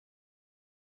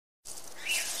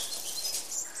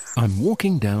I'm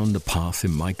walking down the path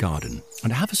in my garden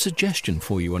and I have a suggestion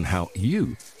for you on how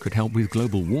you could help with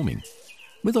global warming.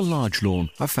 With a large lawn,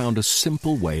 I found a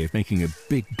simple way of making a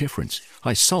big difference.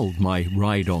 I sold my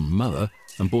ride-on mower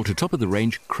and bought a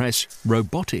top-of-the-range Cress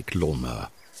robotic lawnmower.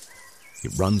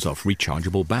 It runs off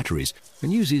rechargeable batteries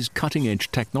and uses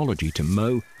cutting-edge technology to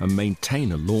mow and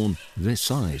maintain a lawn this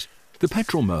size. The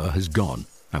petrol mower has gone,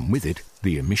 and with it,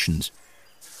 the emissions.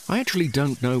 I actually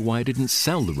don't know why I didn't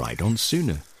sell the ride-on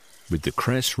sooner. With the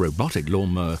Cress robotic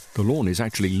lawnmower, the lawn is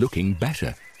actually looking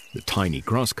better. The tiny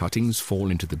grass cuttings fall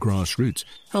into the grass roots,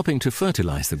 helping to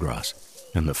fertilize the grass.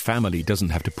 And the family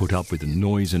doesn't have to put up with the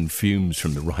noise and fumes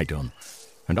from the ride-on.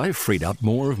 And I've freed up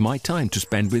more of my time to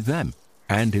spend with them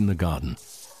and in the garden.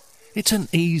 It's an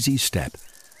easy step,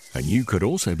 and you could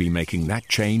also be making that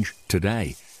change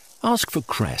today. Ask for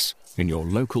Cress in your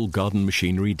local garden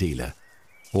machinery dealer,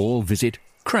 or visit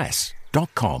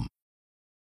cress.com.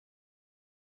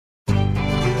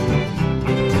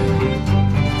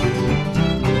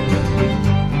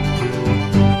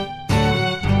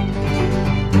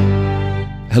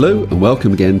 Hello and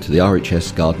welcome again to the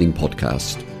RHS Gardening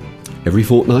Podcast. Every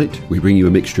fortnight we bring you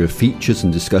a mixture of features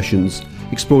and discussions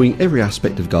exploring every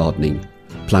aspect of gardening: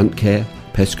 plant care,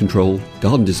 pest control,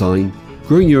 garden design,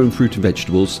 growing your own fruit and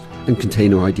vegetables and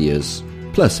container ideas,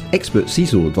 plus expert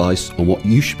seasonal advice on what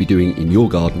you should be doing in your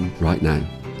garden right now.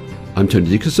 I'm Tony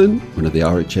Dickerson, one of the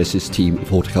RHS's team of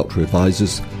horticultural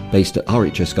advisors based at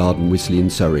RHS Garden, Wisley in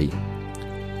Surrey.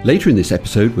 Later in this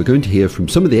episode, we're going to hear from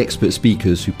some of the expert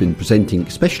speakers who've been presenting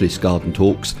specialist garden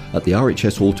talks at the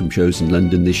RHS Autumn Shows in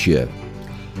London this year.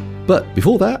 But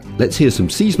before that, let's hear some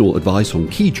seasonal advice on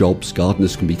key jobs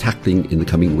gardeners can be tackling in the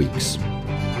coming weeks.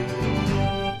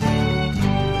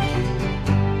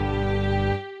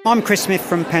 I'm Chris Smith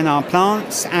from Penard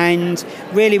Plants, and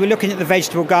really we're looking at the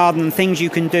vegetable garden and things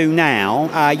you can do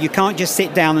now. You can't just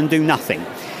sit down and do nothing.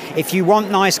 If you want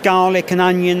nice garlic and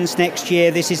onions next year,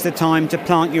 this is the time to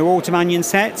plant your autumn onion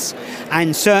sets,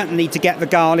 and certainly to get the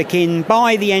garlic in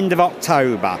by the end of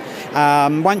October.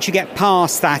 Once you get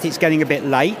past that, it's getting a bit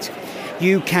late.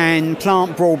 You can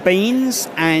plant broad beans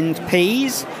and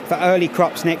peas for early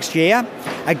crops next year.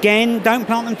 Again, don't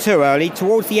plant them too early.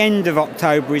 Towards the end of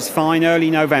October is fine,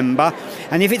 early November.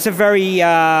 And if it's a very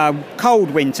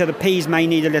cold winter, the peas may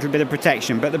need a little bit of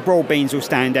protection, but the broad beans will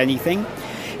stand anything.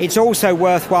 It's also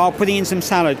worthwhile putting in some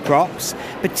salad crops,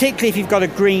 particularly if you've got a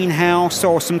greenhouse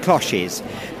or some cloches,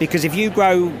 because if you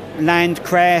grow land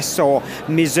cress or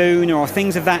mizoon or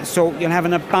things of that sort, you'll have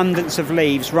an abundance of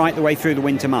leaves right the way through the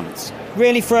winter months.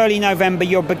 Really, for early November,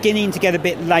 you're beginning to get a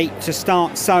bit late to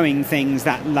start sowing things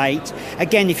that late.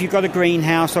 Again, if you've got a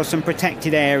greenhouse or some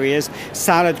protected areas,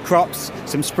 salad crops,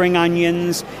 some spring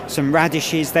onions, some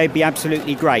radishes, they'd be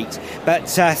absolutely great. But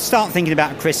start thinking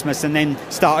about Christmas and then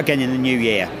start again in the new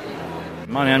year.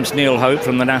 My name's Neil Hope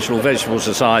from the National Vegetable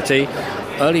Society.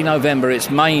 Early November, it's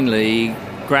mainly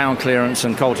ground clearance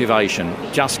and cultivation.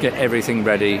 Just get everything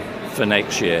ready for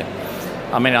next year.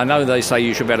 I mean, I know they say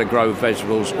you should better grow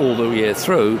vegetables all the year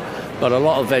through, but a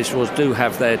lot of vegetables do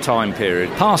have their time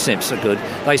period. Parsnips are good.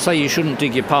 They say you shouldn't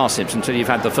dig your parsnips until you've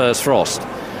had the first frost.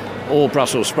 Or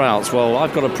Brussels sprouts. Well,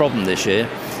 I've got a problem this year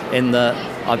in that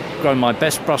I've grown my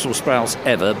best Brussels sprouts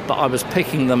ever, but I was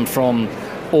picking them from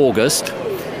August.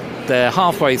 They're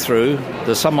halfway through.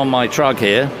 There's some on my truck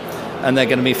here, and they're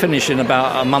going to be finished in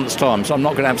about a month's time, so I'm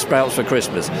not going to have sprouts for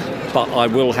Christmas, but I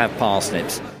will have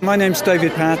parsnips. My name's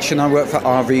David Patch and I work for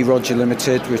RV Roger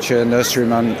Limited, which are a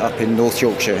nurseryman up in North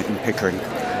Yorkshire in Pickering.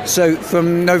 So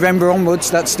from November onwards,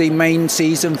 that's the main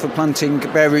season for planting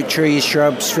bare root trees,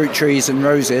 shrubs, fruit trees and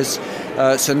roses.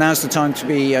 So now's the time to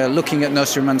be looking at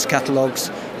nurseryman's catalogues,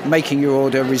 making your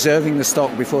order, reserving the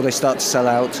stock before they start to sell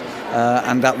out,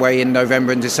 and that way in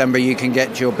November and December you can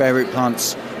get your bare root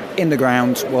plants in the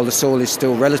ground while the soil is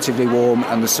still relatively warm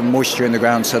and there's some moisture in the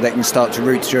ground so they can start to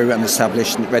root through and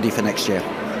establish and ready for next year.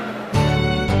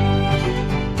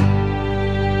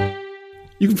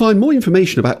 You can find more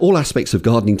information about all aspects of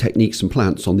gardening techniques and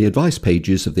plants on the advice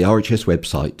pages of the RHS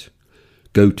website.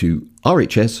 Go to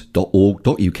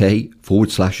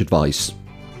rhs.org.uk/advice.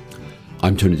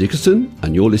 I'm Tony Dickerson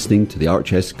and you're listening to the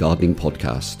RHS Gardening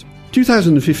Podcast.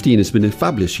 2015 has been a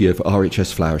fabulous year for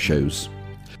RHS flower shows.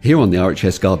 Here on the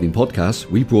RHS Gardening Podcast,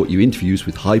 we brought you interviews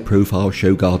with high-profile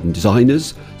show garden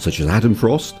designers such as Adam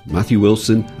Frost, Matthew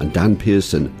Wilson and Dan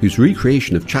Pearson, whose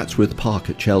recreation of Chatsworth Park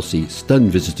at Chelsea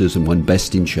stunned visitors and won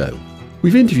Best in Show.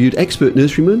 We've interviewed expert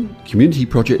nurserymen, community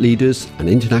project leaders and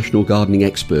international gardening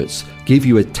experts, give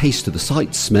you a taste of the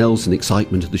sights, smells and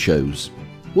excitement of the shows.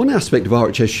 One aspect of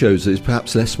RHS shows that is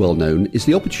perhaps less well known is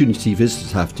the opportunity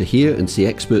visitors have to hear and see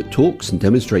expert talks and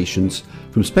demonstrations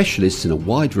from specialists in a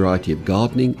wide variety of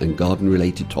gardening and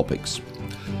garden-related topics.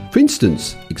 For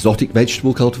instance, exotic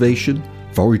vegetable cultivation,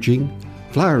 foraging,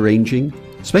 flower arranging,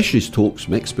 specialist talks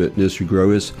from expert nursery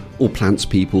growers or plants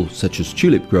people such as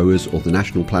tulip growers or the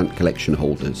National Plant Collection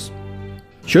holders.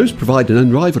 Shows provide an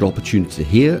unrivaled opportunity to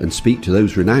hear and speak to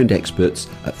those renowned experts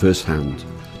at first hand,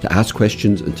 to ask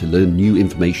questions and to learn new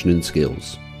information and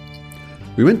skills.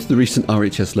 We went to the recent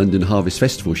RHS London Harvest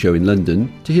Festival show in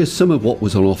London to hear some of what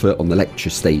was on offer on the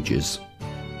lecture stages.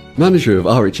 Manager of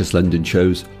RHS London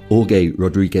shows, Jorge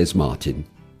Rodriguez Martin.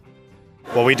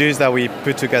 What we do is that we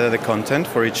put together the content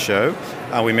for each show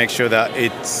and we make sure that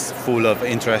it's full of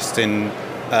interesting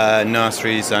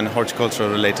nurseries and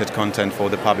horticultural related content for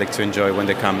the public to enjoy when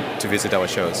they come to visit our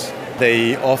shows.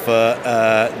 They offer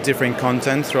different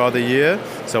content throughout the year,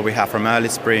 so we have from early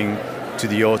spring to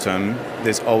the autumn,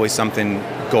 there's always something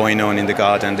going on in the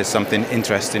garden, there's something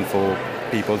interesting for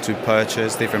people to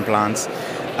purchase, different plants,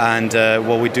 and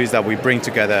what we do is that we bring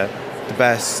together the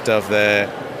best of the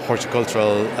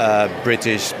horticultural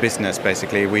British business.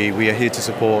 Basically, we are here to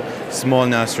support small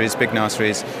nurseries, big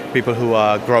nurseries, people who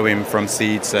are growing from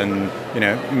seeds and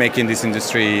making this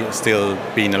industry still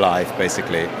being alive,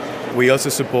 basically. We also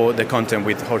support the content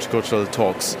with horticultural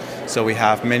talks. So we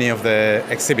have many of the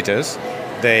exhibitors.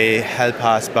 They help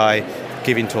us by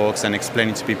giving talks and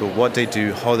explaining to people what they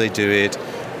do, how they do it,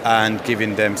 and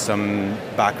giving them some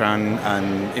background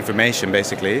and information,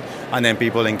 basically. And then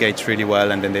people engage really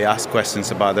well, and then they ask questions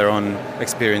about their own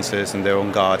experiences and their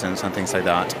own gardens and things like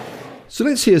that. So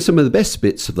let's hear some of the best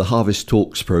bits of the Harvest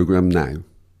Talks programme now.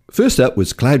 First up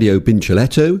was Claudio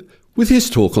Bincoletto with his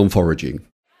talk on foraging.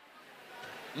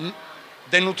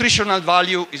 The nutritional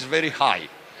value is very high.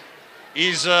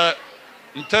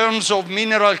 In terms of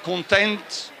mineral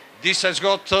content, this has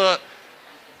got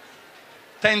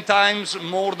 10 times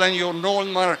more than your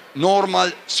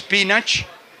normal spinach,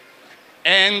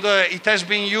 and it has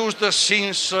been used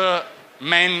since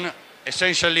man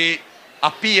essentially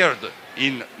appeared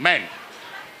in man.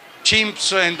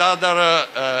 Chimps and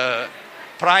other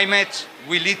primates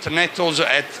will eat nettles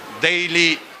at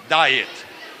daily diet.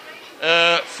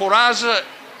 For us,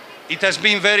 it has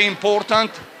been very important,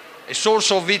 a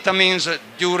source of vitamins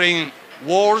during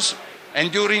wars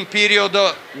and during period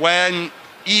when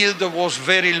yield was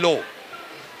very low.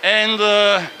 And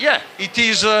it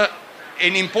is an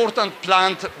important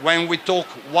plant when we talk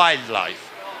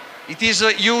wildlife. It is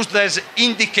used as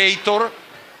indicator,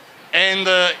 and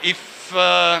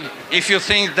if you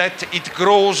think that it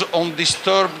grows on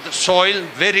disturbed soil,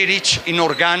 very rich in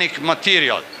organic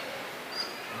material.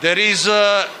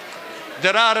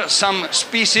 There are some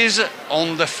species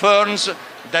on the ferns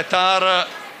that are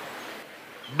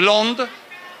blonde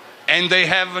and they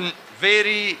have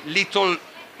very little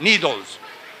needles.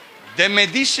 The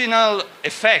medicinal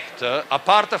effect,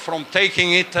 apart from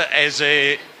taking it as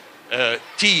a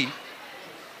tea,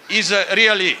 is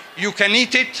really you can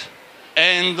eat it,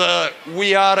 and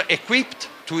we are equipped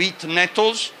to eat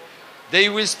nettles. They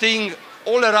will sting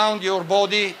all around your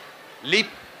body,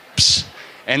 lips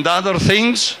and other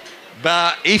things.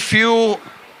 But if you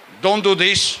don't do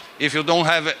this, if you don't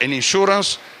have an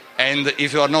insurance, and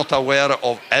if you are not aware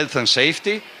of health and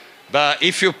safety, but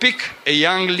if you pick a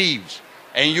young leaves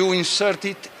and you insert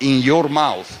it in your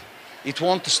mouth, it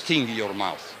won't sting your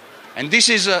mouth. And this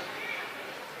is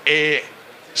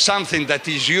something that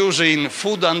is used in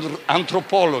food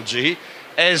anthropology,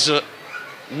 as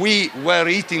we were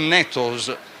eating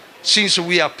nettles since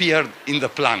we appeared in the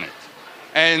planet.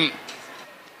 And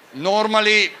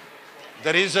normally,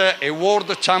 there is a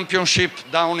world championship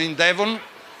down in Devon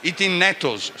eating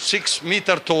nettles, 6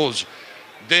 meter tall.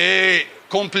 The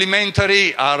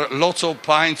complementary are lots of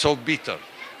pints of bitter,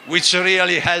 which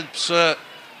really helps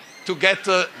to get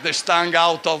the sting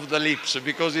out of the lips,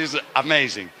 because it's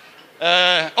amazing.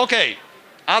 Okay,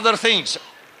 other things.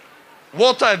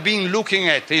 What I've been looking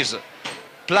at is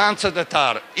plants that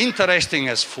are interesting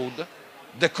as food,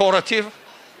 decorative,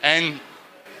 and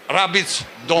rabbits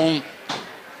don't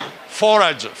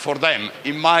forage for them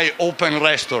in my open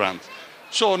restaurant.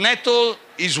 So nettle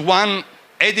is one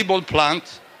edible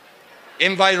plant,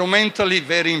 environmentally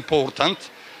very important.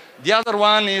 The other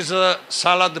one is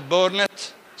salad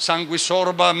burnet,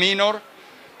 Sanguisorba minor,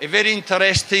 a very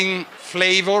interesting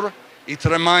flavor. It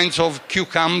reminds of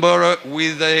cucumber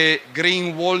with a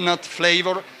green walnut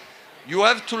flavor. You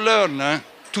have to learn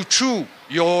to chew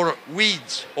your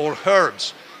weeds or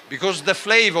herbs, because the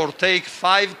flavor takes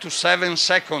 5 to 7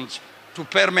 seconds to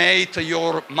permeate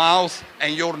your mouth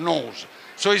and your nose.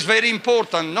 So it's very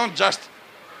important not just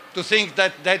to think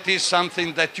that that is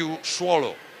something that you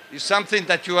swallow. It's something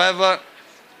that you have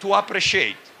to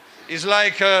appreciate. It's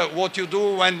like what you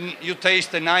do when you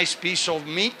taste a nice piece of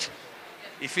meat.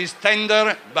 If it's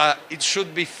tender, but it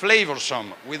should be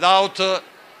flavorsome without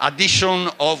addition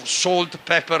of salt,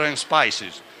 pepper and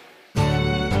spices.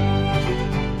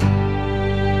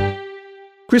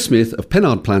 Chris Smith of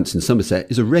Pennard Plants in Somerset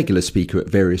is a regular speaker at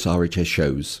various RHS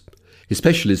shows. His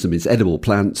specialism is edible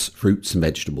plants, fruits and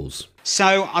vegetables.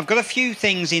 So I've got a few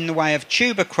things in the way of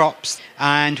tuber crops,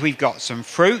 and we've got some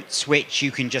fruits which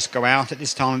you can just go out at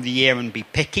this time of the year and be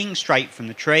picking straight from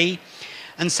the tree,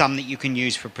 and some that you can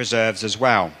use for preserves as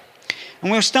well.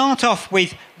 And we'll start off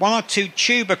with one or two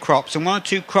tuber crops and one or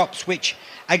two crops which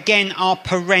again are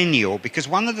perennial, because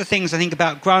one of the things I think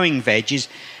about growing veg is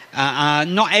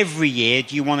not every year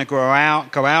do you want to go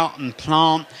out and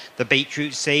plant the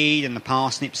beetroot seed and the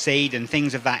parsnip seed and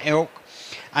things of that ilk,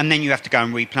 and then you have to go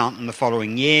and replant them the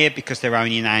following year because they're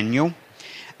only an annual.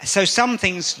 So some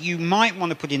things you might want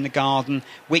to put in the garden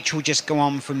which will just go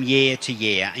on from year to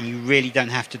year, and you really don't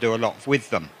have to do a lot with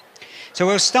them. So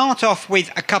we'll start off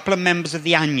with a couple of members of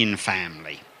the onion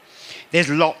family. There's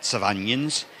lots of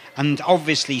onions. And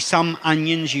obviously some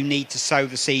onions you need to sow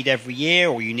the seed every year,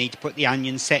 or you need to put the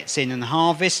onion sets in and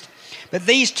harvest. But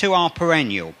these two are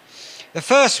perennial. The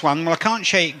first one, well, I can't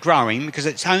show it growing because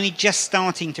it's only just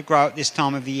starting to grow at this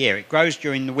time of the year. It grows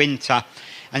during the winter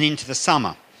and into the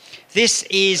summer. This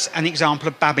is an example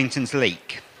of Babington's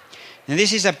leek. Now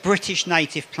this is a British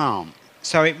native plant,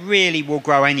 so it really will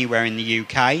grow anywhere in the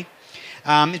UK.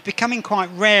 It's becoming quite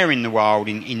rare in the wild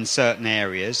in certain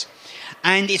areas.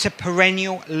 And it's a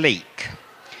perennial leek.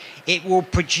 It will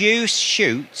produce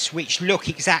shoots which look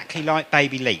exactly like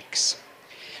baby leeks.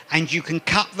 And you can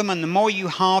cut them, and the more you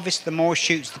harvest, the more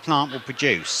shoots the plant will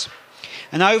produce.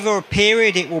 And over a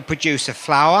period, it will produce a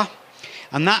flower,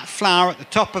 and that flower at the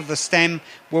top of the stem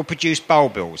will produce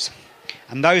bulbils.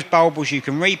 And those bulbils you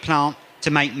can replant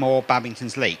to make more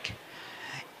Babington's leek.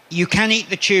 You can eat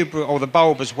the tuber or the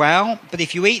bulb as well, but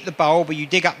if you eat the bulb or you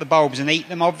dig up the bulbs and eat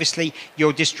them, obviously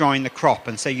you're destroying the crop,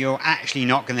 and so you're actually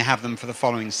not going to have them for the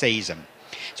following season.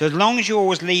 So as long as you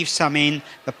always leave some in,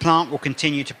 the plant will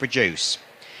continue to produce.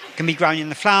 It can be grown in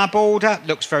the flower border,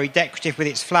 looks very decorative with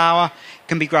its flower. It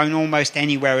can be grown almost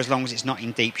anywhere as long as it's not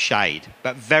in deep shade,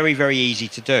 but very, very easy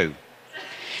to do.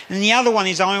 And the other one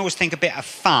is, I always think, a bit of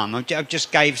fun. I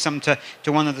just gave some to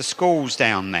one of the schools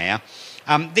down there.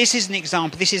 This is an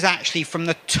example. This is actually from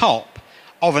the top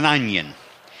of an onion.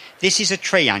 This is a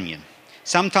tree onion,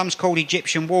 sometimes called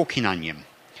Egyptian walking onion.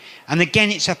 And again,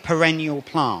 it's a perennial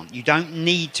plant. You don't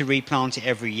need to replant it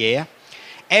every year.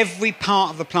 Every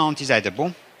part of the plant is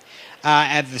edible.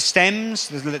 The stems,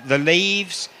 the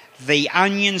leaves, the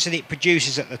onions that it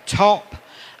produces at the top,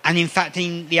 and in fact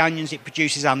in the onions it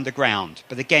produces underground.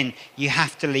 But again, you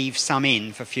have to leave some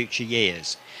in for future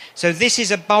years. So this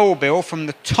is a bulbil from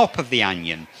the top of the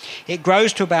onion. It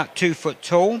grows to about 2 foot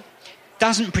tall,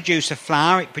 doesn't produce a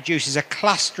flower, it produces a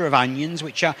cluster of onions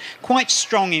which are quite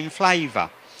strong in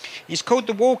flavour. It's called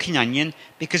the walking onion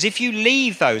because if you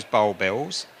leave those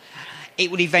bulbils, it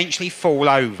will eventually fall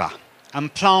over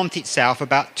and plant itself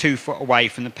about 2 foot away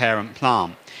from the parent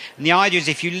plant. And the idea is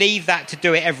if you leave that to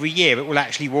do it every year, it will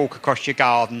actually walk across your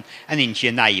garden and into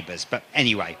your neighbours. But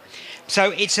anyway,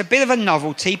 so it's a bit of a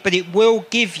novelty, but it will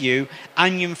give you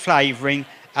onion flavouring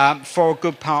for a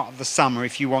good part of the summer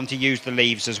if you want to use the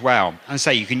leaves as well. And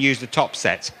so you can use the top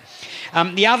set.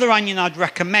 The other onion I'd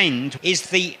recommend is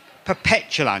the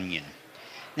perpetual onion.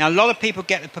 Now, a lot of people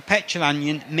get the perpetual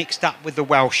onion mixed up with the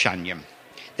Welsh onion.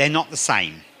 They're not the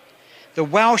same. The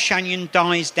Welsh onion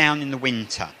dies down in the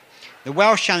winter. The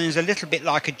Welsh onion is a little bit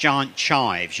like a giant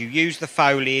chives. You use the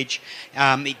foliage,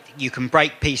 you can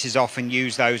break pieces off and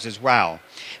use those as well.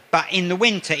 But in the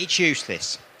winter, it's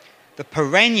useless. The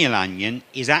perennial onion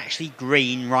is actually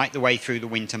green right the way through the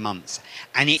winter months,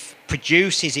 and it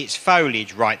produces its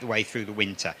foliage right the way through the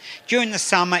winter. During the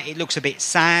summer, it looks a bit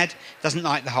sad, doesn't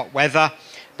like the hot weather,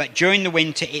 but during the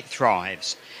winter, it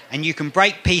thrives. And you can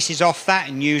break pieces off that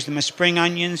and use them as spring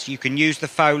onions. You can use the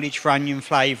foliage for onion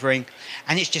flavouring,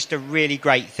 and it's just a really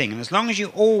great thing. And as long as you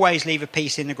always leave a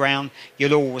piece in the ground,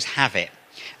 you'll always have it.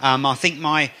 I think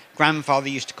my grandfather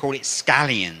used to call it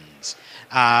scallions.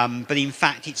 But in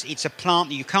fact, it's a plant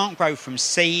that you can't grow from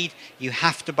seed. You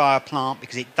have to buy a plant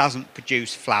because it doesn't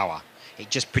produce flower. It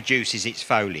just produces its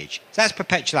foliage. So that's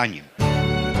perpetual onion.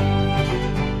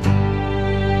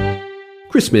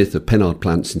 Chris Smith of Pennard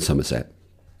Plants in Somerset.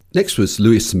 Next was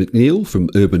Lewis McNeil from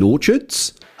Urban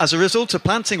Orchards. As a result of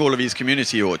planting all of these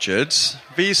community orchards,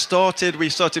 we started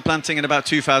planting in about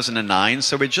 2009,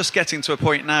 so we're just getting to a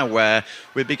point now where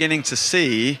we're beginning to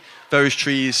see those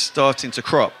trees starting to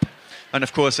crop. And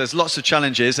of course, there's lots of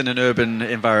challenges in an urban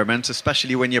environment,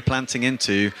 especially when you're planting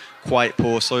into quite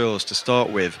poor soils to start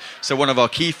with. So one of our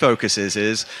key focuses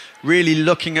is really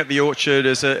looking at the orchard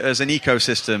as an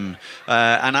ecosystem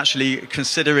and actually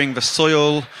considering the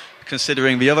soil,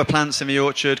 considering the other plants in the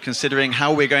orchard, considering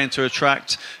how we're going to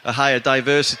attract a higher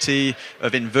diversity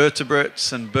of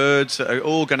invertebrates and birds that are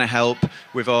all going to help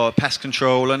with our pest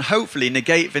control and hopefully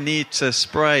negate the need to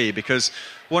spray, because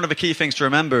one of the key things to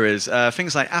remember is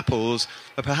things like apples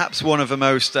are perhaps one of the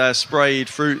most sprayed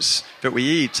fruits that we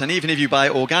eat. And even if you buy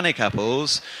organic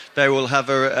apples, they will have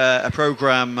a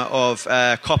program of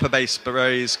copper-based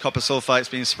sprays, copper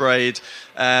sulfites being sprayed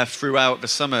throughout the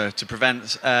summer to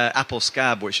prevent apple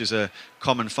scab, which is a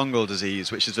common fungal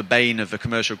disease, which is the bane of the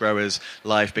commercial grower's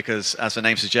life because, as the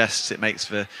name suggests, it makes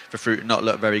the fruit not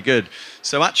look very good.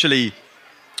 So actually,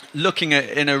 looking at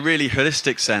in a really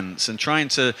holistic sense and trying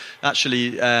to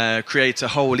actually create a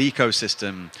whole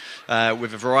ecosystem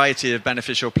with a variety of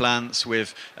beneficial plants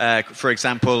with, for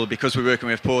example, because we're working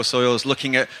with poor soils,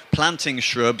 looking at planting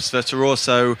shrubs that are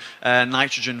also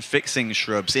nitrogen-fixing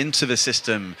shrubs into the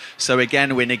system. So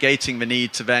again, we're negating the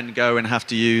need to then go and have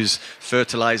to use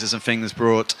fertilizers and things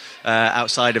brought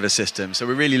outside of a system. So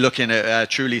we're really looking at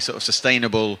truly sort of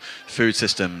sustainable food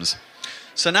systems.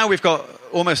 So now we've got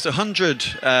almost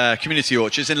 100 community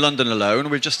orchards in London alone.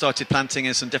 We've just started planting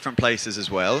in some different places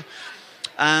as well.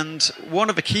 And one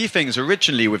of the key things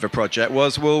originally with the project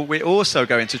was, well, we're also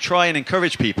going to try and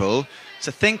encourage people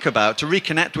to think about, to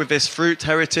reconnect with this fruit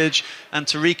heritage and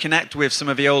to reconnect with some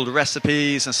of the old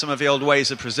recipes and some of the old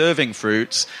ways of preserving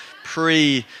fruits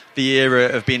pre the era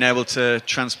of being able to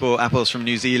transport apples from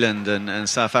New Zealand and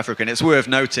South Africa. And it's worth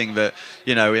noting that,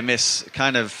 you know, in this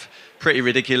kind of pretty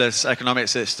ridiculous economic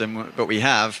system that we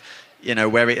have, you know,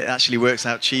 where it actually works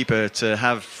out cheaper to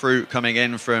have fruit coming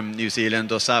in from New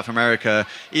Zealand or South America,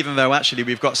 even though actually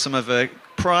we've got some of the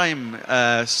prime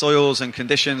soils and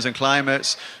conditions and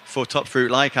climates for top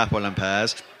fruit like apple and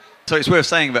pears. So it's worth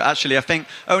saying that actually I think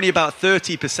only about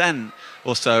 30%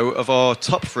 or so of our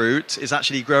top fruit is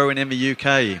actually growing in the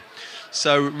UK.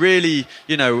 So really,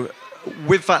 you know,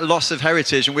 with that loss of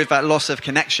heritage and with that loss of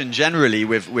connection generally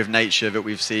with nature that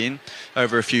we've seen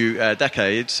over a few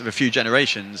decades, a few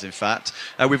generations in fact,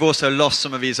 we've also lost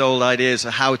some of these old ideas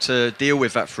of how to deal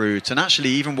with that fruit and actually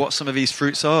even what some of these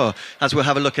fruits are. As we'll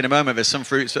have a look in a moment, there's some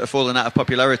fruits that have fallen out of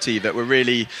popularity that were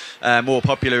really more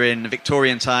popular in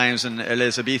Victorian times and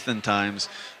Elizabethan times.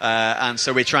 And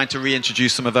so we're trying to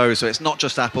reintroduce some of those. So it's not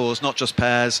just apples, not just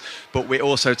pears, but we're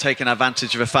also taking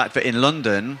advantage of the fact that in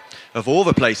London, of all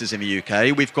the places in the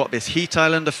UK, we've got this heat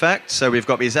island effect. So we've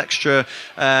got these extra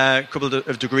couple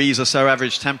of degrees or so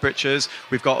average temperatures.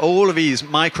 We've got all of these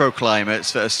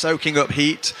microclimates that are soaking up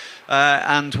heat.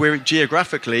 And we're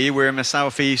in the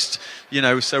southeast, you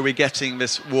know, so we're getting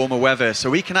this warmer weather. So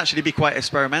we can actually be quite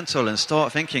experimental and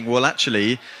start thinking, well,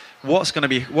 actually, what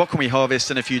can we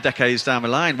harvest in a few decades down the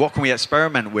line? What can we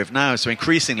experiment with now? So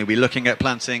increasingly, we're looking at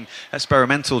planting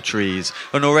experimental trees.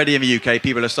 And already in the UK,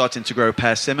 people are starting to grow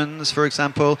persimmons, for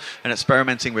example, and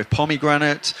experimenting with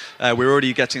pomegranate. We're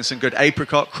already getting some good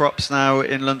apricot crops now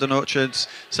in London orchards.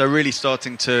 So really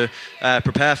starting to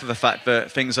prepare for the fact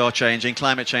that things are changing.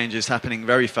 Climate change is happening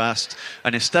very fast.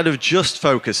 And instead of just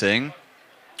focusing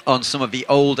on some of the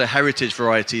older heritage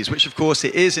varieties, which of course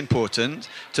it is important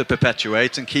to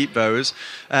perpetuate and keep those,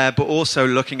 but also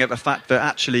looking at the fact that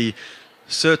actually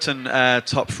certain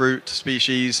top fruit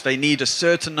species, they need a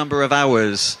certain number of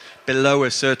hours below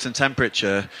a certain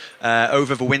temperature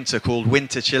over the winter, called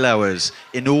winter chill hours,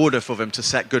 in order for them to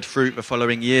set good fruit the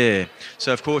following year.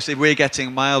 So of course, if we're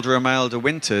getting milder and milder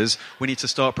winters, we need to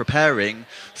start preparing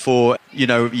for, you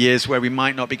know, years where we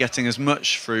might not be getting as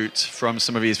much fruit from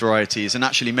some of these varieties and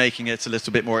actually making it a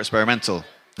little bit more experimental.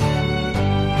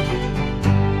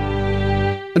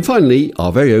 And finally,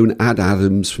 our very own Ad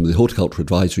Adams from the Horticulture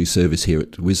Advisory Service here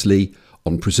at Wisley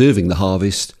on preserving the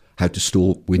harvest, how to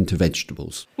store winter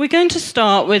vegetables. We're going to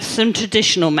start with some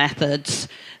traditional methods.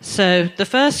 So the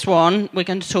first one we're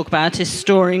going to talk about is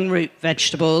storing root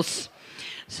vegetables.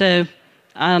 So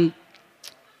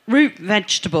root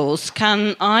vegetables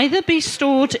can either be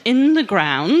stored in the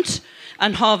ground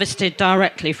and harvested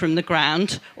directly from the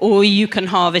ground, or you can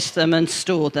harvest them and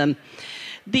store them.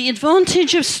 The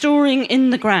advantage of storing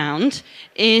in the ground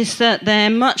is that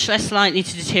they're much less likely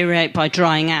to deteriorate by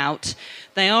drying out.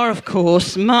 They are, of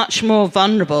course, much more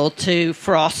vulnerable to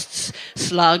frosts,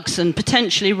 slugs, and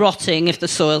potentially rotting if the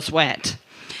soil's wet.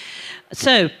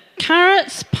 So,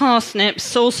 carrots, parsnips,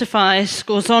 salsify,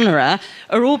 scorzonera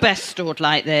are all best stored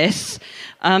like this.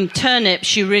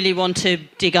 Turnips you really want to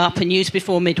dig up and use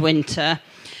before midwinter.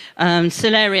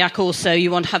 Celeriac also,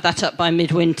 you want to have that up by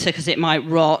midwinter because it might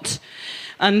rot.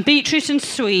 Beetroot and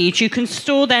swede, you can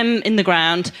store them in the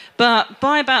ground, but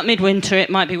by about midwinter it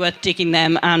might be worth digging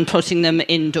them and putting them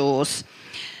indoors.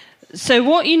 So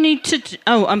what you need to do,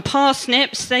 and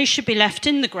parsnips, they should be left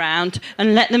in the ground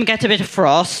and let them get a bit of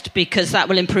frost, because that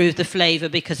will improve the flavour,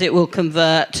 because it will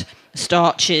convert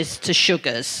starches to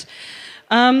sugars.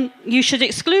 You should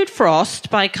exclude frost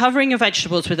by covering your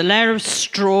vegetables with a layer of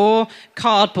straw,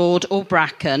 cardboard or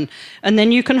bracken, and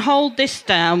then you can hold this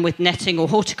down with netting or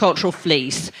horticultural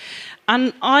fleece.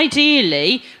 And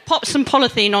ideally, pop some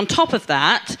polythene on top of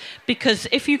that, because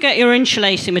if you get your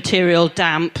insulating material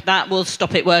damp, that will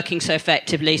stop it working so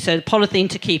effectively. So the polythene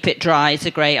to keep it dry is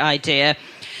a great idea.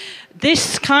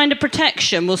 This kind of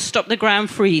protection will stop the ground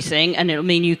freezing, and it'll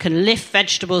mean you can lift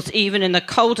vegetables even in the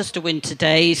coldest of winter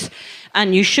days,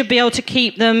 and you should be able to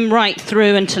keep them right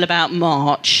through until about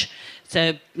March.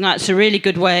 So that's a really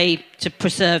good way to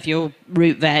preserve your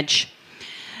root veg.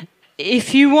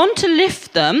 If you want to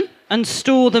lift them and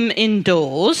store them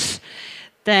indoors,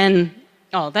 then,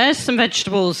 there's some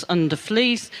vegetables under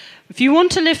fleece. If you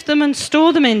want to lift them and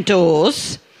store them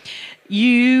indoors,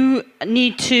 you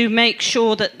need to make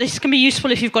sure that this can be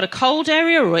useful if you've got a cold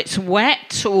area or it's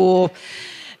wet, or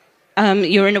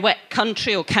you're in a wet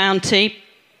country or county.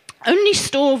 Only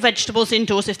store vegetables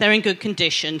indoors if they're in good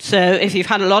condition. So if you've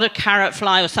had a lot of carrot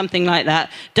fly or something like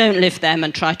that, don't lift them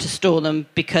and try to store them,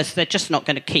 because they're just not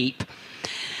going to keep.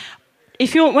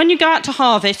 When you go out to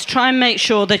harvest, try and make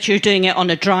sure that you're doing it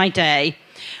on a dry day.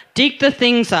 Dig the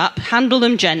things up, handle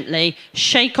them gently,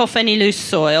 shake off any loose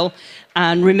soil,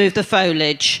 and remove the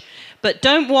foliage. But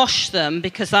don't wash them,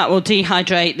 because that will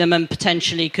dehydrate them and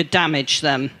potentially could damage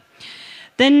them.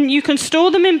 Then you can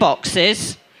store them in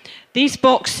boxes. These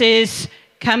boxes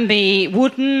can be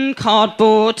wooden,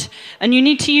 cardboard, and you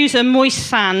need to use a moist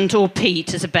sand or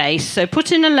peat as a base. So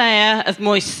put in a layer of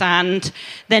moist sand,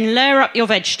 then layer up your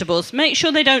vegetables. Make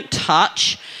sure they don't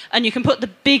touch, and you can put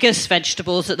the biggest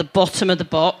vegetables at the bottom of the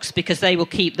box, because they will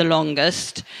keep the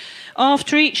longest.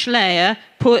 After each layer,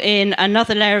 put in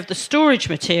another layer of the storage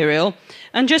material,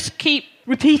 and just keep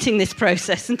repeating this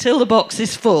process until the box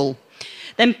is full.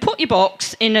 Then put your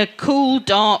box in a cool,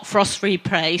 dark, frost-free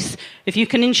place. If you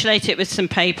can insulate it with some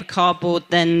paper, cardboard,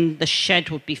 then the shed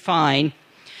would be fine.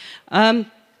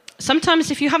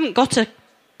 Sometimes if you haven't got a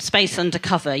space under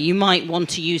cover, you might want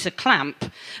to use a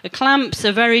clamp. A clamp's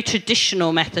a very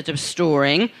traditional method of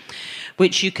storing,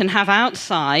 which you can have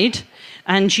outside.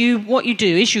 And what you do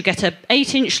is you get an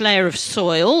 8-inch layer of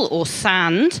soil or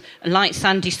sand, a light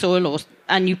sandy soil,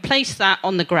 and you place that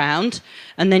on the ground,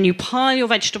 and then you pile your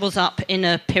vegetables up in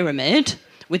a pyramid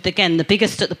with, again, the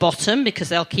biggest at the bottom, because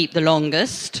they'll keep the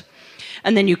longest.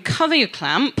 And then you cover your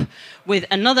clamp with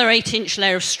another 8-inch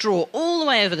layer of straw all the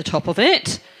way over the top of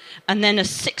it, and then a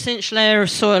 6-inch layer of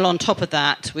soil on top of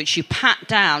that, which you pat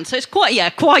down. So it's quite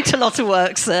a lot of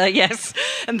work, sir, yes.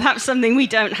 And perhaps something we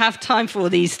don't have time for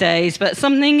these days, but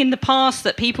something in the past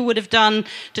that people would have done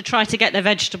to try to get their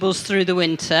vegetables through the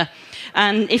winter.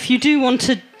 And if you do want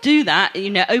to do that,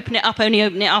 only open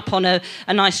it up on a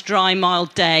nice dry,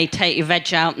 mild day, take your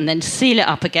veg out and then seal it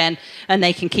up again, and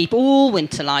they can keep all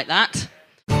winter like that.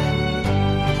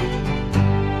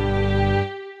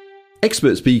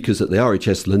 Expert speakers at the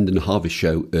RHS London Harvest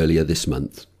Show earlier this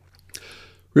month.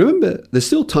 Remember, there's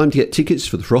still time to get tickets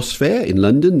for the Frost Fair in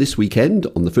London this weekend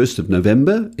on the 1st of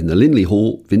November in the Linley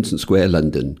Hall, Vincent Square,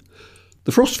 London.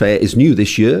 The Frost Fair is new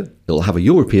this year. It'll have a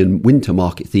European winter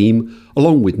market theme,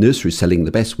 along with nurseries selling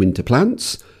the best winter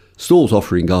plants, stalls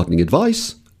offering gardening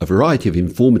advice, a variety of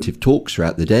informative talks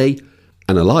throughout the day,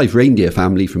 and a live reindeer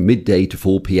family from midday to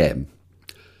 4 p.m.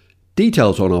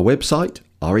 Details on our website,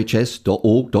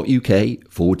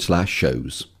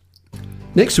 rhs.org.uk/shows.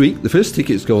 Next week, the first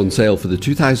tickets go on sale for the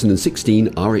 2016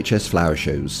 RHS Flower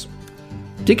Shows.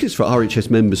 Tickets for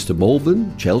RHS members to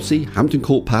Malvern, Chelsea, Hampton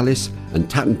Court Palace and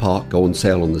Tatton Park go on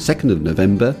sale on the 2nd of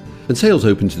November, and sales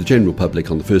open to the general public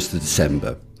on the 1st of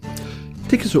December.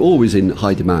 Tickets are always in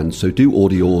high demand, so do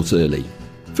order yours early.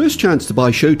 First chance to buy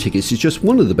show tickets is just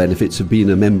one of the benefits of being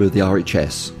a member of the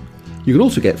RHS. You can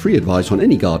also get free advice on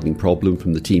any gardening problem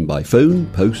from the team by phone,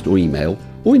 post or email,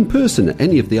 or in person at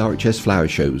any of the RHS flower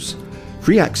shows.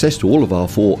 Free access to all of our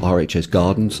 4 RHS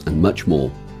gardens and much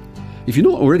more. If you're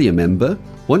not already a member,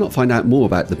 why not find out more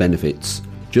about the benefits?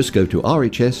 Just go to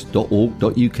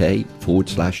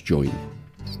rhs.org.uk/join.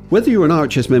 Whether you're an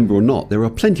RHS member or not, there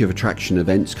are plenty of attraction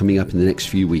events coming up in the next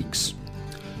few weeks.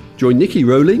 Join Nikki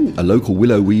Rowling, a local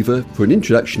willow weaver, for an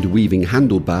introduction to weaving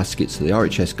handled baskets at the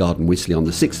RHS Garden Wisley on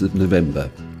the 6th of November.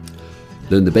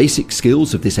 Learn the basic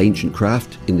skills of this ancient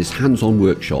craft in this hands-on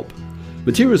workshop.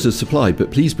 Materials are supplied,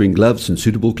 but please bring gloves and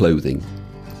suitable clothing.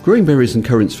 Growing Berries and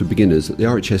Currants for Beginners at the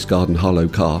RHS Garden Harlow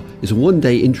Car is a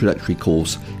one-day introductory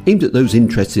course aimed at those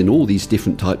interested in all these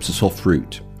different types of soft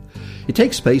fruit. It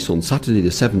takes place on Saturday the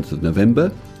 7th of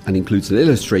November and includes an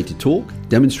illustrated talk,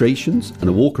 demonstrations and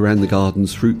a walk around the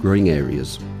garden's fruit-growing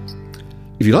areas.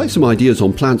 If you'd like some ideas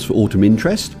on plants for autumn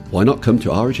interest, why not come to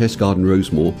RHS Garden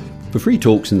Rosemoor for free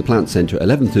talks in the Plant Centre at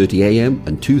 11:30am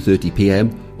and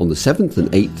 2:30pm on the 7th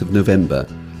and 8th of November,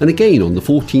 and again on the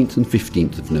 14th and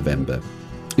 15th of November.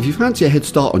 If you fancy a head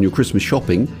start on your Christmas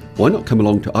shopping, why not come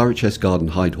along to RHS Garden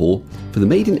Hyde Hall for the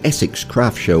Made in Essex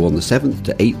craft show on the 7th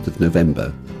to 8th of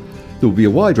November. There will be a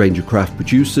wide range of craft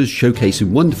producers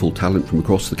showcasing wonderful talent from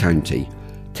across the county,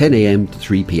 10am to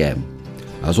 3pm.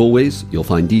 As always, you'll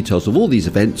find details of all these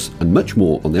events and much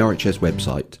more on the RHS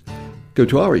website. Go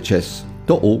to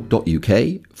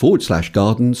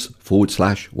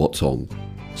rhs.org.uk/gardens/what's on.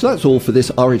 So that's all for this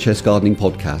RHS Gardening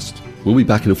podcast. We'll be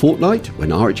back in a fortnight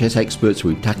when RHS experts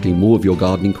will be tackling more of your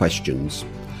gardening questions.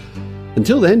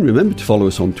 Until then, remember to follow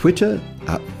us on Twitter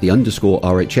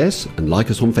 @_RHS and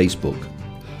like us on Facebook.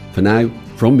 For now,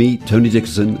 from me, Tony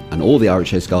Dickerson, and all the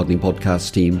RHS Gardening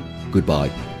Podcast team, goodbye.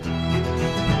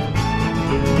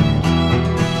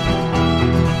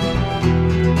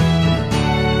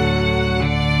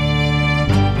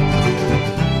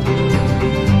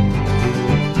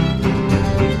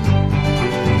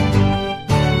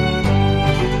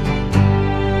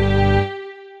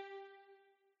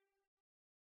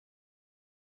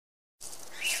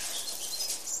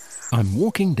 I'm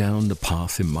walking down the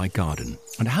path in my garden,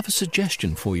 and I have a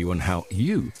suggestion for you on how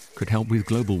you could help with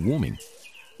global warming.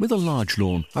 With a large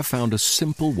lawn, I found a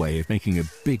simple way of making a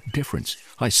big difference.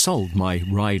 I sold my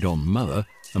ride-on mower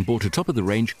and bought a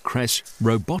top-of-the-range Cress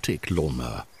robotic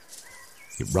lawnmower.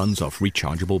 It runs off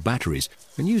rechargeable batteries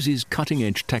and uses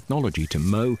cutting-edge technology to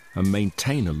mow and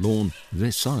maintain a lawn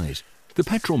this size. The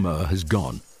petrol mower has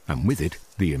gone, and with it,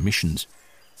 the emissions.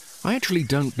 I actually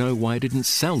don't know why I didn't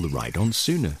sell the ride-on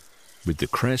sooner. With the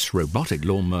Cress robotic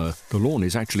lawnmower, the lawn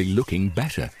is actually looking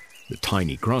better. The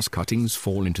tiny grass cuttings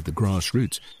fall into the grass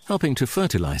roots, helping to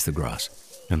fertilize the grass.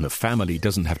 And the family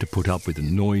doesn't have to put up with the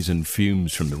noise and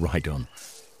fumes from the ride-on.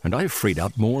 And I've freed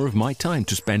up more of my time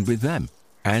to spend with them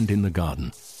and in the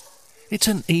garden. It's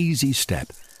an easy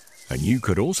step, and you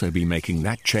could also be making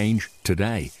that change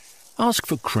today. Ask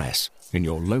for Cress in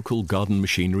your local garden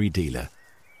machinery dealer,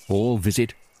 or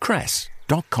visit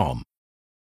cress.com.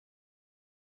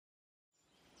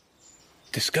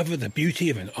 Discover the beauty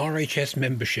of an RHS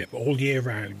membership all year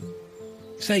round.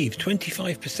 Save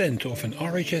 25% off an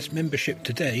RHS membership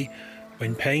today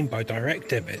when paying by direct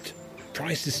debit.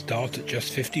 Prices start at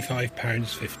just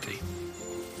 £55.50.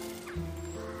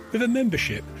 With a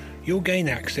membership, you'll gain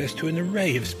access to an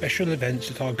array of special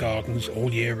events at our gardens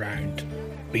all year round.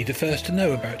 Be the first to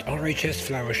know about RHS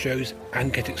flower shows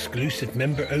and get exclusive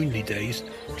member-only days,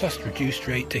 plus reduced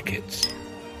rate tickets.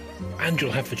 And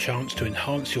you'll have the chance to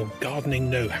enhance your gardening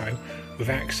know-how with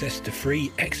access to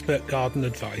free expert garden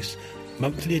advice,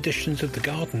 monthly editions of the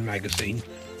Garden magazine,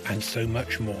 and so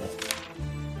much more.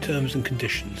 Terms and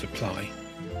conditions apply.